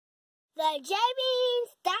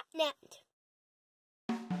JBeans.net.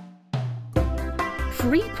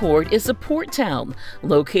 Freeport is a port town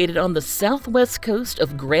located on the southwest coast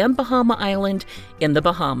of Grand Bahama Island in the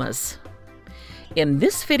Bahamas. In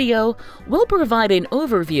this video, we'll provide an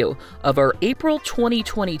overview of our April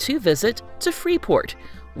 2022 visit to Freeport,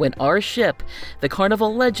 when our ship, the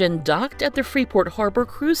Carnival Legend, docked at the Freeport Harbor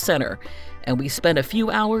Cruise Center, and we spent a few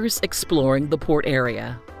hours exploring the port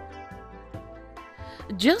area.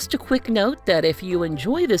 Just a quick note that if you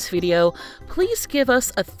enjoy this video, please give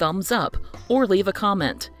us a thumbs up or leave a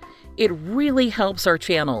comment. It really helps our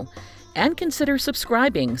channel, and consider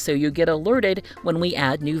subscribing so you get alerted when we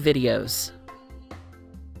add new videos.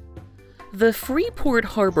 The Freeport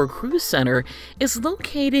Harbor Cruise Center is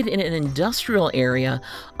located in an industrial area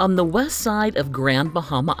on the west side of Grand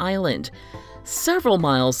Bahama Island, several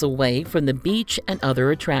miles away from the beach and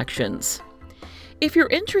other attractions. If you're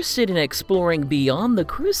interested in exploring beyond the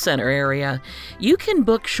cruise center area, you can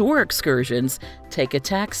book shore excursions, take a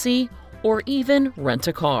taxi, or even rent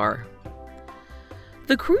a car.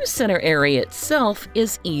 The cruise center area itself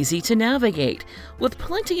is easy to navigate, with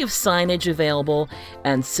plenty of signage available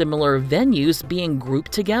and similar venues being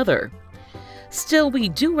grouped together. Still, we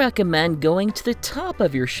do recommend going to the top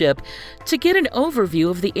of your ship to get an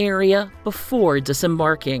overview of the area before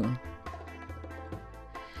disembarking.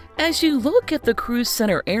 As you look at the cruise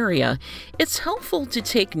center area, it's helpful to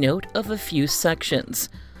take note of a few sections.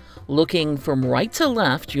 Looking from right to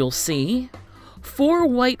left, you'll see 4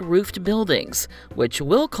 white-roofed buildings, which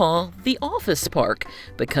we'll call the office park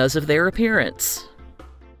because of their appearance.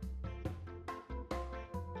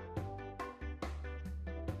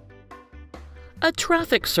 A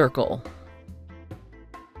traffic circle.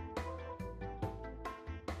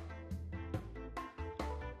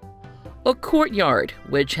 A courtyard,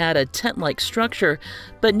 which had a tent-like structure,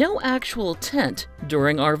 but no actual tent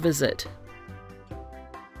during our visit.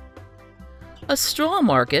 A straw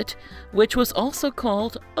market, which was also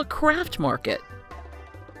called a craft market.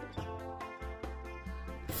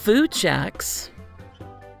 Food shacks.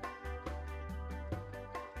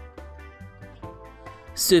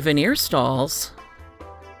 Souvenir stalls.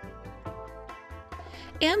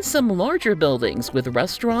 And some larger buildings with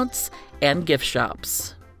restaurants and gift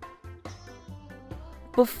shops.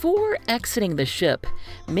 Before exiting the ship,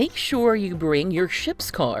 make sure you bring your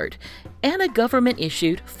ship's card and a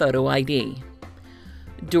government-issued photo ID.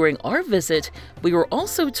 During our visit, we were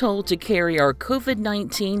also told to carry our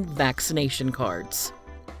COVID-19 vaccination cards.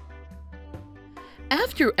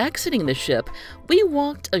 After exiting the ship, we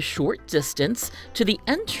walked a short distance to the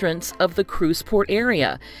entrance of the cruise port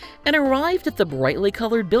area and arrived at the brightly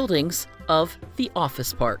colored buildings of the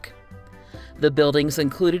office park. The buildings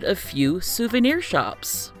included a few souvenir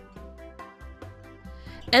shops,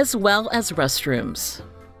 as well as restrooms.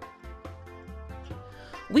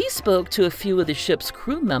 We spoke to a few of the ship's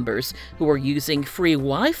crew members who were using free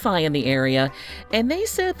Wi-Fi in the area, and they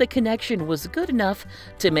said the connection was good enough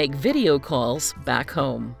to make video calls back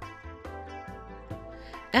home.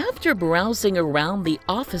 After browsing around the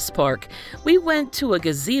office park, we went to a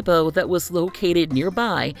gazebo that was located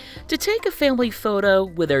nearby to take a family photo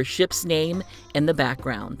with our ship's name in the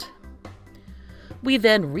background. We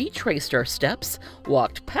then retraced our steps,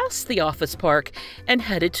 walked past the office park, and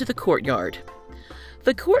headed to the courtyard.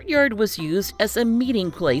 The courtyard was used as a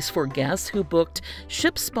meeting place for guests who booked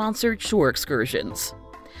ship-sponsored shore excursions.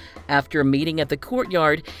 After meeting at the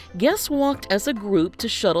courtyard, guests walked as a group to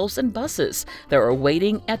shuttles and buses that were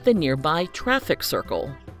waiting at the nearby traffic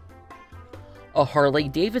circle. A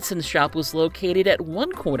Harley-Davidson shop was located at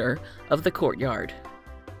one corner of the courtyard.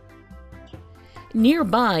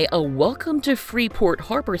 Nearby, a Welcome to Freeport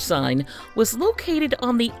Harbor sign was located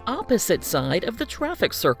on the opposite side of the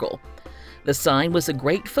traffic circle. The sign was a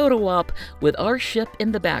great photo op with our ship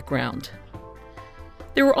in the background.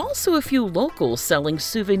 There were also a few locals selling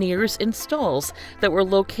souvenirs in stalls that were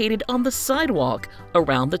located on the sidewalk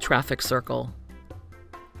around the traffic circle.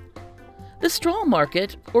 The straw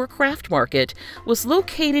market, or craft market, was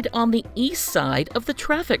located on the east side of the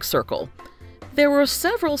traffic circle. There were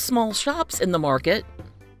several small shops in the market,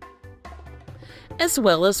 as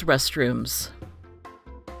well as restrooms.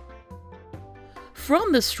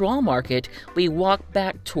 From the straw market, we walked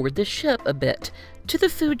back toward the ship a bit, to the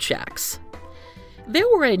food shacks. There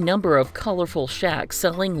were a number of colorful shacks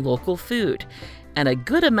selling local food, and a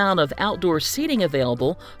good amount of outdoor seating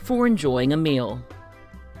available for enjoying a meal.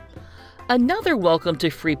 Another Welcome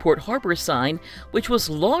to Freeport Harbor sign, which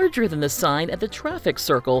was larger than the sign at the traffic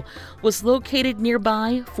circle, was located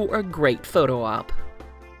nearby for a great photo op.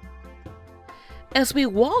 As we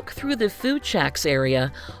walked through the food shacks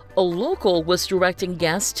area, a local was directing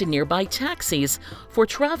guests to nearby taxis for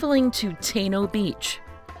traveling to Taino Beach.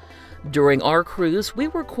 During our cruise, we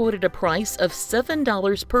were quoted a price of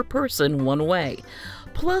 $7 per person one way,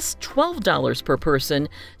 plus $12 per person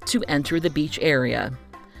to enter the beach area.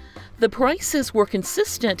 The prices were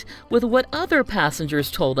consistent with what other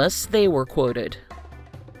passengers told us they were quoted.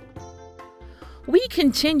 We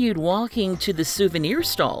continued walking to the souvenir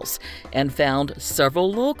stalls and found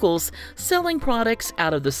several locals selling products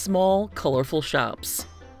out of the small, colorful shops.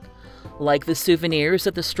 Like the souvenirs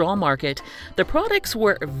at the straw market, the products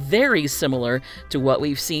were very similar to what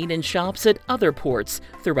we've seen in shops at other ports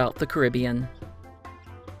throughout the Caribbean.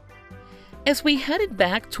 As we headed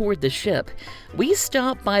back toward the ship, we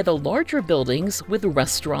stopped by the larger buildings with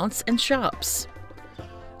restaurants and shops.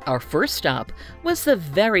 Our first stop was the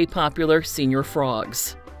very popular Senior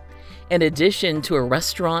Frogs. In addition to a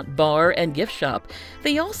restaurant, bar, and gift shop,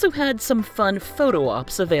 they also had some fun photo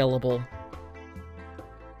ops available.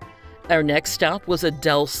 Our next stop was a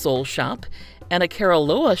Del Sol shop and a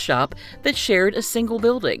Caraloa shop that shared a single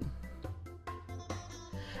building.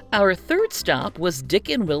 Our third stop was Dick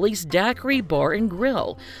and Willie's Daiquiri Bar and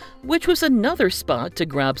Grill, which was another spot to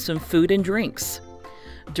grab some food and drinks.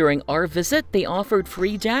 During our visit, they offered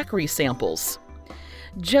free daiquiri samples.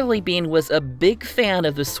 Jellybean was a big fan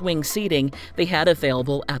of the swing seating they had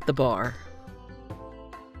available at the bar.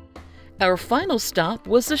 Our final stop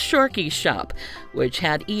was the Sharky's shop, which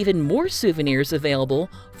had even more souvenirs available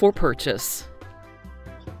for purchase.